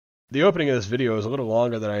the opening of this video is a little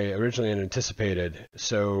longer than I originally anticipated.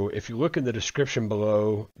 So if you look in the description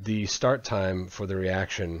below, the start time for the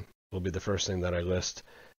reaction will be the first thing that I list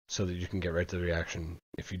so that you can get right to the reaction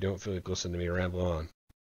if you don't feel like listening to me ramble on.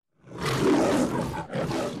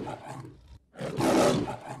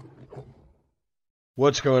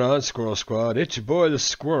 What's going on, Squirrel Squad? It's your boy, the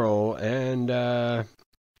Squirrel, and I'm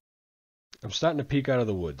starting to peek out of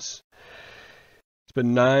the woods. It's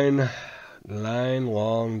been nine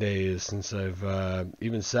long days since I've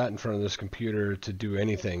even sat in front of this computer to do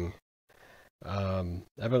anything. I've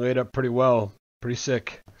been laid up pretty well, pretty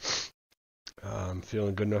sick. I'm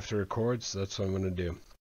feeling good enough to record, so that's what I'm going to do.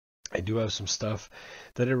 I do have some stuff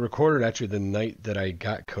that I recorded actually the night that I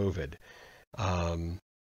got COVID.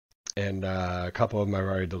 And a couple of them I've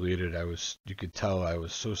already deleted. You could tell I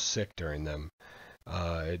was so sick during them.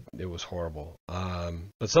 It was horrible.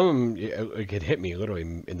 But some of them, it hit me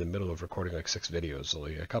literally in the middle of recording like 6 videos. So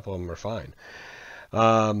like, a couple of them are fine.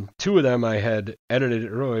 2 of them I had edited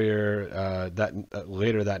earlier,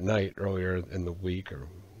 later that night, earlier in the week or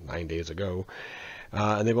 9 days ago.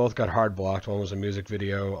 And they both got hard blocked. One was a music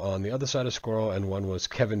video on the other side of Squirrel, and one was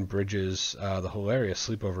Kevin Bridges' the hilarious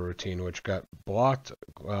sleepover routine, which got blocked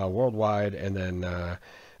worldwide, and then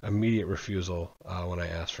immediate refusal when I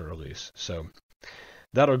asked for release. So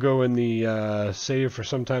that'll go in the save for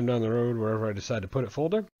some time down the road, wherever I decide to put it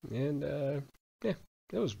folder. And yeah,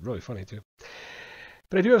 it was really funny too.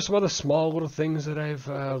 But I do have some other small little things that I've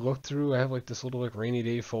looked through. I have like this little like rainy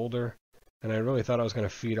day folder, and I really thought I was going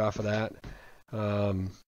to feed off of that.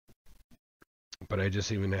 But I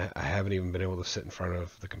haven't even been able to sit in front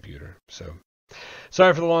of the computer. So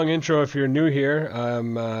sorry for the long intro. If you're new here,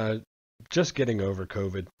 I'm just getting over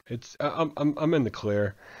COVID. I'm in the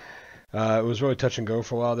clear. It was really touch and go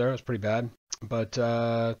for a while there. It was pretty bad, but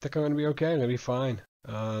I think I'm gonna be okay. I'm gonna be fine.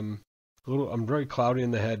 I'm very cloudy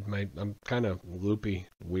in the head. I'm kind of loopy,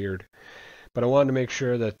 weird, but I wanted to make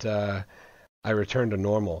sure that I return to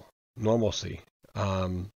normalcy.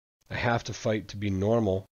 I have to fight to be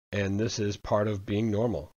normal, and this is part of being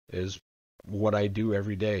normal, is what I do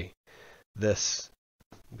every day. This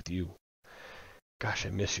with you. Gosh,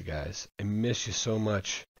 I miss you guys. I miss you so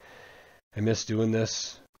much. I miss doing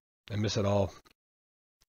this. I miss it all.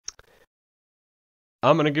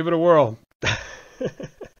 I'm going to give it a whirl.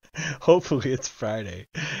 Hopefully it's Friday,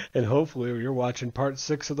 and hopefully you're watching part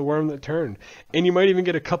 6 of The Worm That Turned. And you might even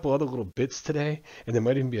get a couple other little bits today, and there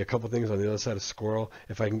might even be a couple things on the other side of Squirrel.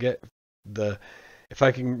 If I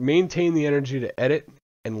can maintain the energy to edit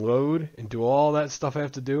and load and do all that stuff I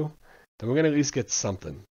have to do, then we're going to at least get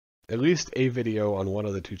something. At least a video on one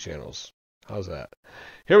of the 2 channels. How's that?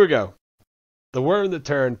 Here we go. The Worm That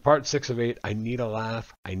Turned, part 6 of 8. I need a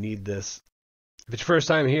laugh. I need this. If it's your first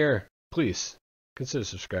time here, please consider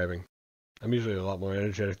subscribing. I'm usually a lot more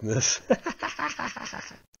energetic than this. I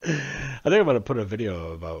think I'm going to put a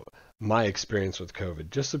video about my experience with COVID,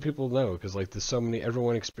 just so people know, because like there's so many,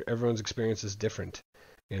 everyone's experience is different,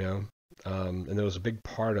 you know. And there was a big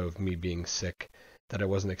part of me being sick that I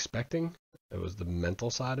wasn't expecting. It was the mental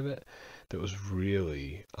side of it that was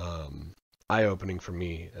really eye-opening for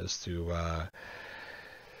me as to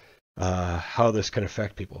how this can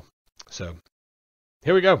affect people. So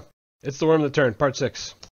here we go. It's The Worm That Turned, part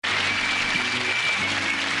 6.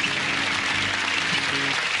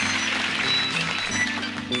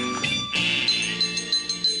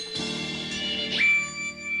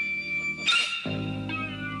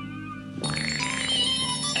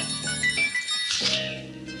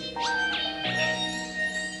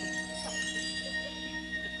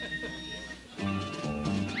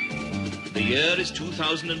 The year is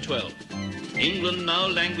 2012. England now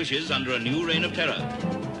languishes under a new reign of terror,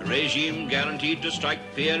 a regime guaranteed to strike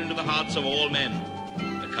fear into the hearts of all men.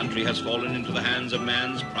 The country has fallen into the hands of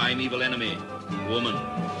man's primeval enemy, woman.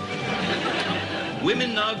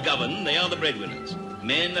 Women now govern, they are the breadwinners.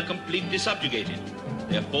 Men are completely subjugated.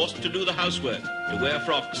 They are forced to do the housework, to wear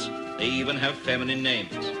frocks. They even have feminine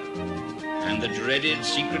names. And the dreaded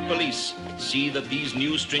secret police see that these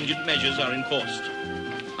new stringent measures are enforced.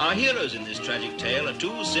 Our heroes in this tragic tale are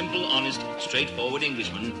 2 simple, honest, straightforward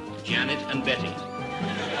Englishmen, Janet and Betty.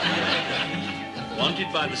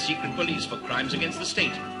 Wanted by the secret police for crimes against the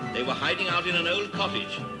state, they were hiding out in an old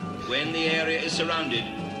cottage. When the area is surrounded,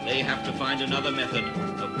 they have to find another method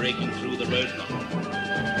of breaking through the roadblock.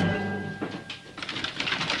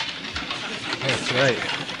 That's right.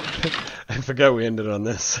 I forgot we ended on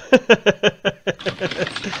this.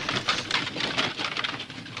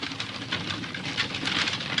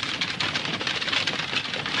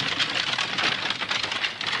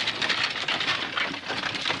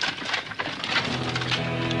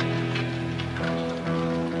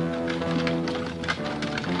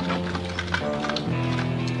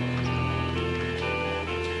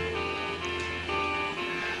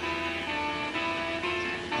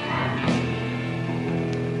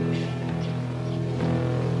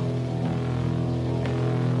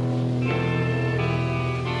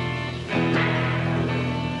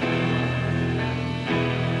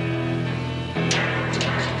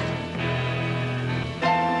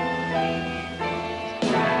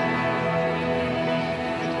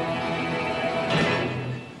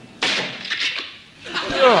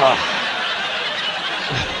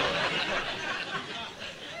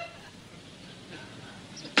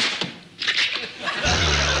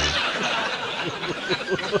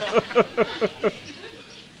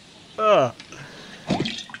 Ugh.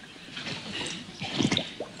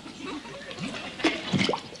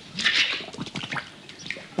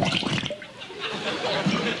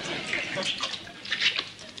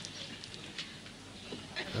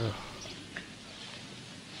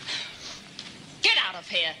 Get out of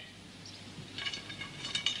here.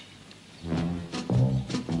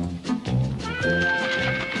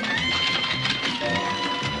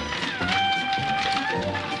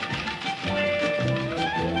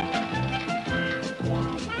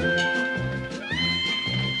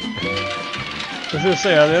 I was gonna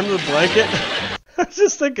say, on the end of the blanket. I was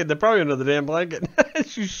just thinking, they're probably under the damn blanket.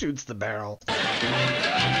 She shoots the barrel.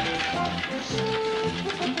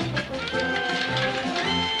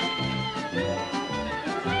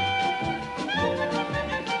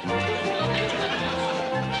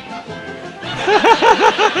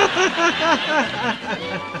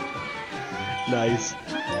 Nice.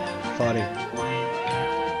 Funny.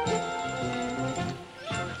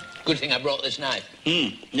 Good thing I brought this knife.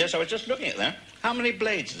 Yes, I was just looking at that. How many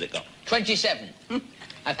blades has it got? 27.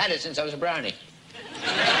 I've had it since I was a brownie.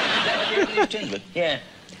 Tinswood? Yeah.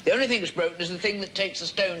 The only thing that's broken is the thing that takes the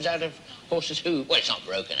stones out of horses' hooves. Well, it's not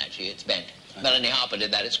broken, actually. It's bent. Melanie Harper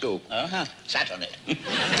did that at school. Uh-huh. Sat on it.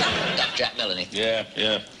 Tough chap, Melanie. Yeah,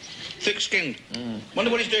 yeah. Thick-skinned. Wonder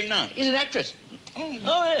what he's doing now. He's an actress. Oh,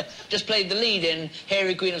 yeah. Just played the lead in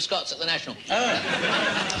Hairy Queen of Scots at the National.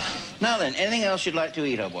 Oh. Now then, anything else you'd like to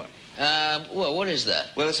eat, old boy? Well, what is that?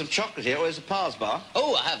 Well, there's some chocolate here. Or there's a Pars bar.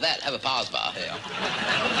 Oh, I have that. Have a Pars bar here.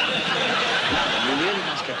 We really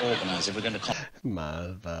must get organised if we're going to...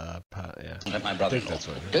 Let my I brother think that's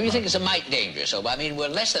what it is. Don't you think it's a mite dangerous? I mean, we're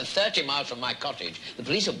less than 30 miles from my cottage. The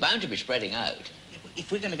police are bound to be spreading out.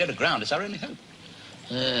 If we're going to go to ground, it's our only hope.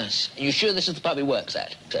 Yes. Are you sure this is the pub he works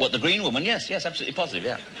at? What, the Green Woman? Yes, yes, absolutely positive,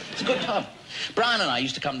 yeah. It's a good pub. Brian and I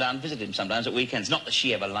used to come down and visit him sometimes at weekends. Not that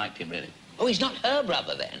she ever liked him, really. Oh, he's not her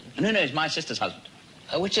brother, then? No, he's my sister's husband.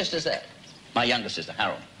 Which sister's that? My younger sister,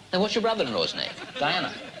 Harold. And what's your brother-in-law's name?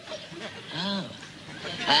 Diana. Oh.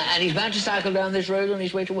 And he's bound to cycle down this road on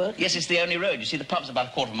his way to work? Yes, it's the only road. You see, the pub's about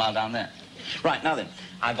a quarter of a mile down there. Right, now then,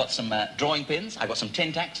 I've got some drawing pins, I've got some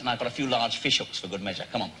tin tacks, and I've got a few large fish hooks for good measure.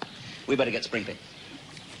 Come on. We better get sprinkling.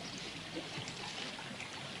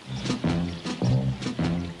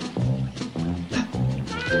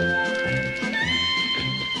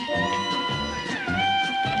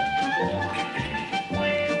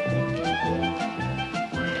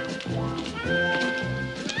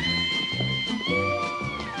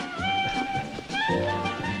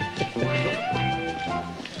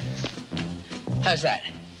 How's that?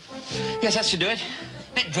 Yes, that should do it.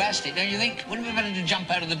 Bit drastic, don't you think? Wouldn't it be better to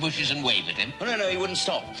jump out of the bushes and wave at him? Oh, no, he wouldn't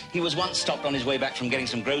stop. He was once stopped on his way back from getting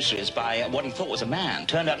some groceries by what he thought was a man.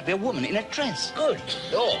 Turned out to be a woman in a dress. Good.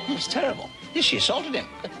 Oh, It was terrible. Yes, she assaulted him.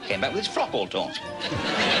 Came back with his frock all torn.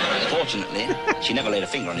 Fortunately, she never laid a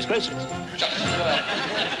finger on his groceries.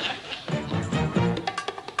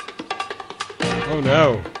 Oh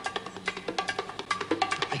no.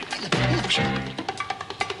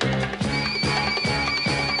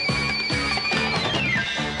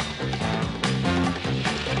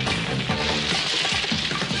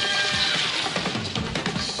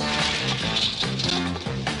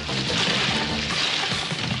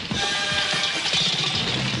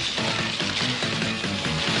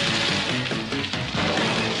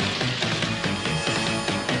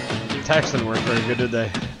 Tax didn't work very good, did they? Or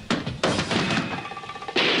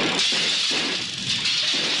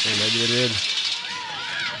maybe they did.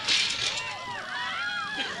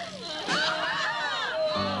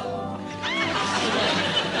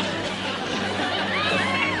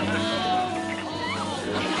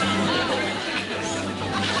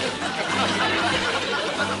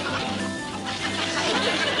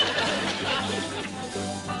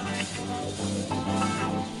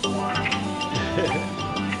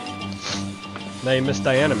 Now you missed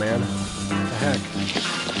Diana, man. What the heck?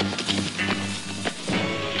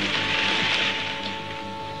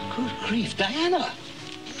 Good grief, Diana!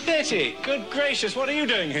 Betty, good gracious, what are you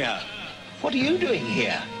doing here? What are you doing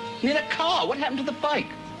here? In a car? What happened to the bike?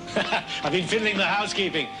 I've been fiddling the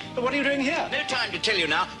housekeeping. But what are you doing here? No time to tell you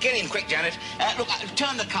now. Get in quick, Janet. Look,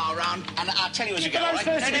 turn the car around, and I'll tell you as you go, But I'm all right?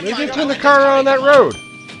 supposed to- never They mind, did all turn the right, car just around that come on. road.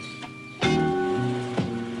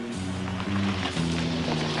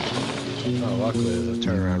 Oh, luckily there's a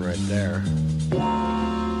turnaround right there.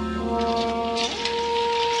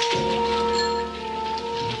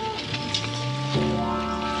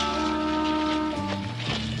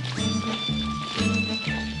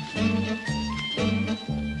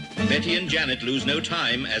 Betty and Janet lose no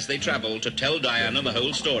time as they travel to tell Diana the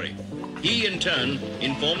whole story. He, in turn,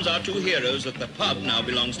 informs our two heroes that the pub now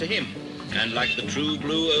belongs to him, and like the true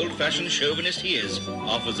blue old-fashioned chauvinist he is,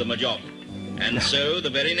 offers them a job. And so,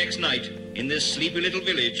 the very next night, in this sleepy little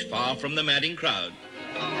village far from the madding crowd,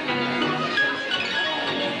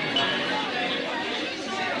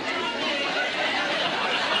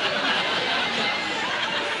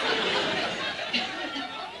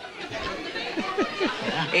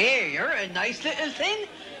 Hey, you're a nice little thing.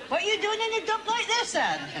 What are you doing in a dump like this,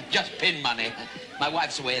 Anne? Just pin money. My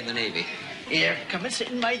wife's away in the Navy. Here, come and sit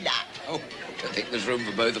in my lap. Oh, I think there's room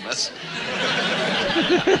for both of us.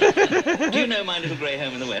 do you know my little grey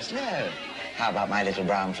home in the west? No. How about my little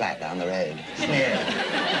brown flat down the road?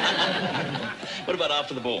 Yeah. What about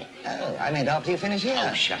after the ball? Oh, I meant after you finish here.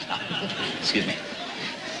 Oh, shut up. Excuse me.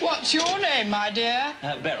 What's your name, my dear?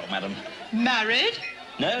 Beryl, madam. Married?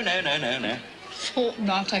 No. Thought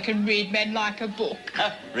not. I can read men like a book.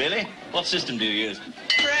 Oh, really? What system do you use?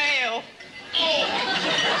 Braille.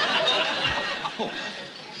 Oh,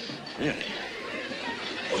 really?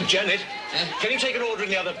 Oh, Janet, can you take an order in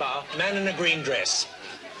the other bar? Man in a green dress.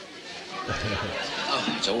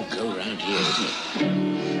 Oh, it's all go round here, isn't it?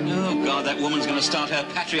 Oh, God, that woman's going to start her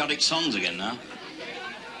patriotic songs again now.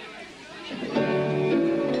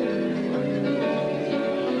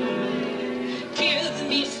 Give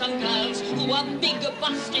me some girls who are big,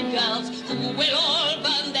 busted girls who will all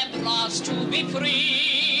burn their bras to be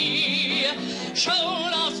free.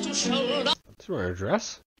 Shoulders to shoulders. She's wearing a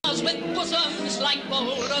dress? With bosoms like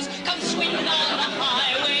boulders, come swing down the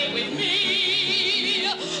highway with me.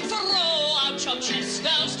 Throw out your chest,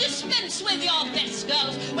 girls, dispense with your best,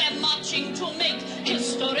 girls. We're marching to make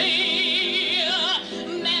history.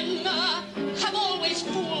 Men have always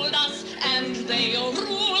fooled us, and they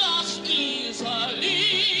rule us easily.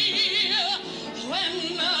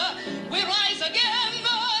 When we rise again,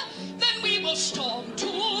 then we will storm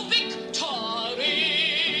to victory.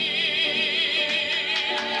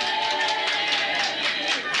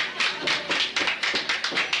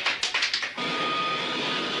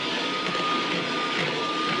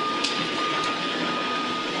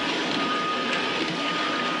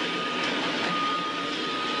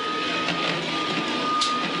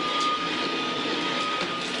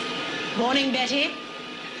 Morning, Betty.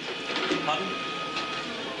 Pardon?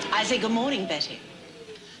 I say good morning, Betty.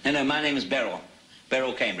 No, my name is Beryl.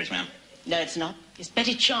 Beryl Cambridge, ma'am. No, it's not. It's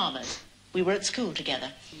Betty Chalmers. We were at school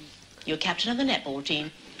together. You're captain of the netball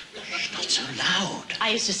team. Shh, not so loud. I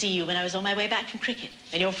used to see you when I was on my way back from cricket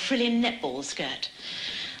in your frilly netball skirt.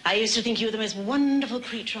 I used to think you were the most wonderful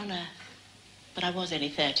creature on earth. But I was only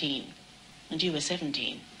 13, and you were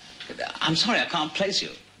 17. I'm sorry, I can't place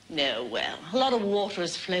you. No, well, a lot of water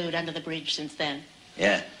has flowed under the bridge since then.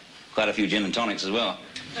 Yeah, quite a few gin and tonics as well.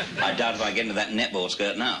 I doubt if I get into that netball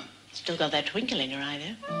skirt now. Still got that twinkle in your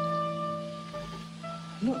eye,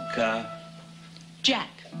 though. Look, Jack,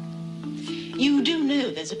 you do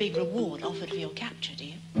know there's a big reward offered for your capture, do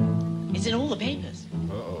you? It's in all the papers.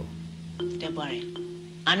 Uh-oh. Don't worry.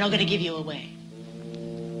 I'm not going to give you away.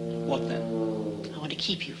 what then? I want to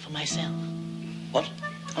keep you for myself. What?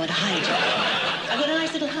 I want to hide you. I've got a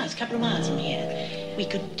nice little house a couple of miles from here. We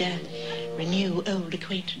could renew old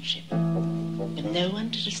acquaintanceship with no one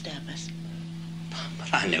to disturb us.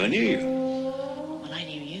 But I never knew you. Well, I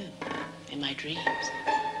knew you in my dreams.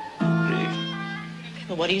 Really?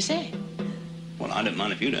 Well, what do you say? Well, I don't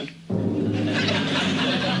mind if you don't.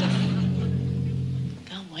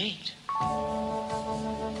 Can't wait.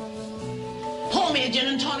 Pour me a gin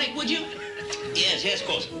and tonic, would you? Yes, of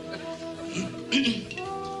course.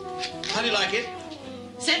 How do you like it?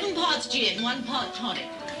 7 parts gin, 1 part tonic.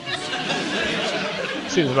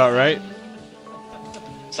 Seems about right.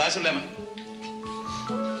 Slice of lemon.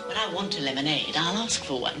 When I want a lemonade, I'll ask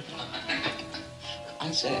for one.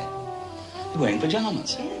 I say, you're wearing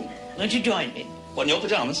pajamas. Won't you join me? What, in your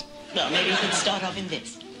pajamas? Well, maybe you could start off in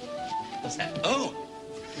this. What's that? Oh,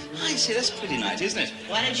 I see, that's pretty nice, isn't it?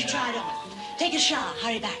 Why don't you try it on? Take a shower,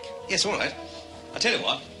 hurry back. Yes, all right. I'll tell you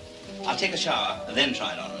what. I'll take a shower, and then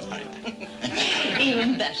try it on and hurry back.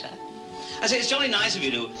 Even better. I say, it's jolly nice of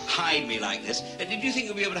you to hide me like this. Did you think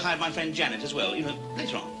you'd be able to hide my friend Janet as well, you know,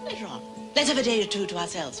 later on? Later on. Let's have a day or two to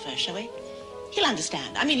ourselves first, shall we? He'll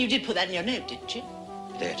understand. I mean, you did put that in your note, didn't you?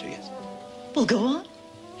 A day or two, yes. Well, go on.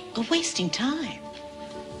 You're wasting time.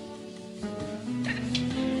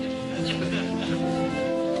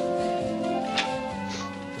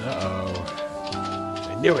 Uh-oh.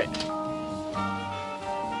 I knew it.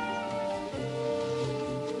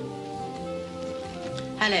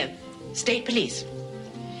 Hello. State Police.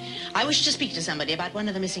 I wish to speak to somebody about one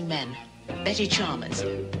of the missing men. Betty Chalmers.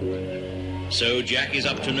 So Jack is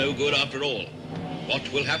up to no good after all.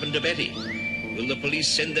 What will happen to Betty? Will the police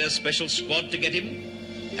send their special squad to get him?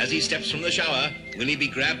 As he steps from the shower, will he be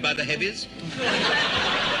grabbed by the heavies?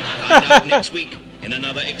 Find out next week in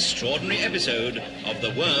another extraordinary episode of The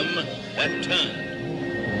Worm That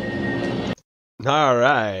Turned. All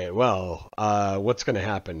right. Well, what's going to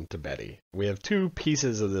happen to Betty? We have 2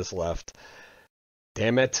 pieces of this left.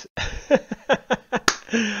 Damn it.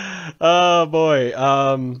 Oh, boy.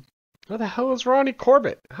 Where the hell is Ronnie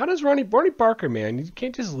Corbett? How does Ronnie Barker, man? You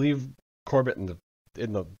can't just leave Corbett on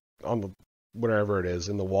the whatever it is,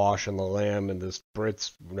 in the wash and the lamb and this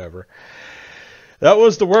Brits, whatever. That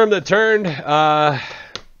was The Worm That Turned. Glad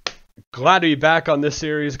to be back on this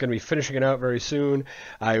series. Going to be finishing it out very soon.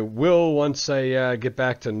 I will once I get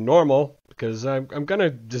back to normal, because I'm going to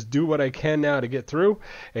just do what I can now to get through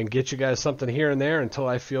and get you guys something here and there until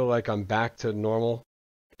I feel like I'm back to normal.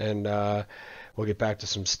 And we'll get back to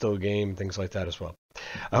some still game, things like that as well.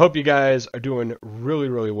 I hope you guys are doing really,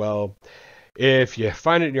 really well. If you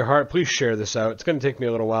find it in your heart, please share this out. It's going to take me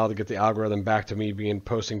a little while to get the algorithm back to me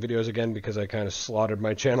posting videos again, because I kind of slaughtered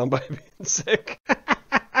my channel by being sick.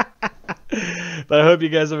 But I hope you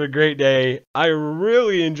guys have a great day. I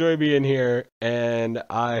really enjoy being here, and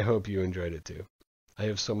I hope you enjoyed it too. I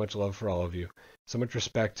have so much love for all of you. So much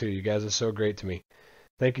respect too. You guys are so great to me.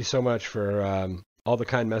 Thank you so much for all the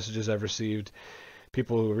kind messages I've received.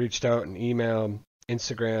 People who reached out and emailed,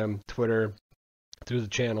 Instagram, Twitter, through the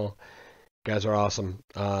channel. You guys are awesome.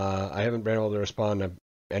 I haven't been able to respond to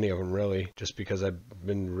any of them really, just because I've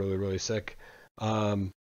been really, really sick.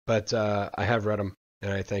 But I have read them,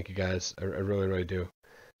 and I thank you guys. I really, really do.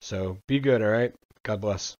 So be good, all right? God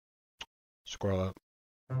bless. Squirrel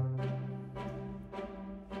out.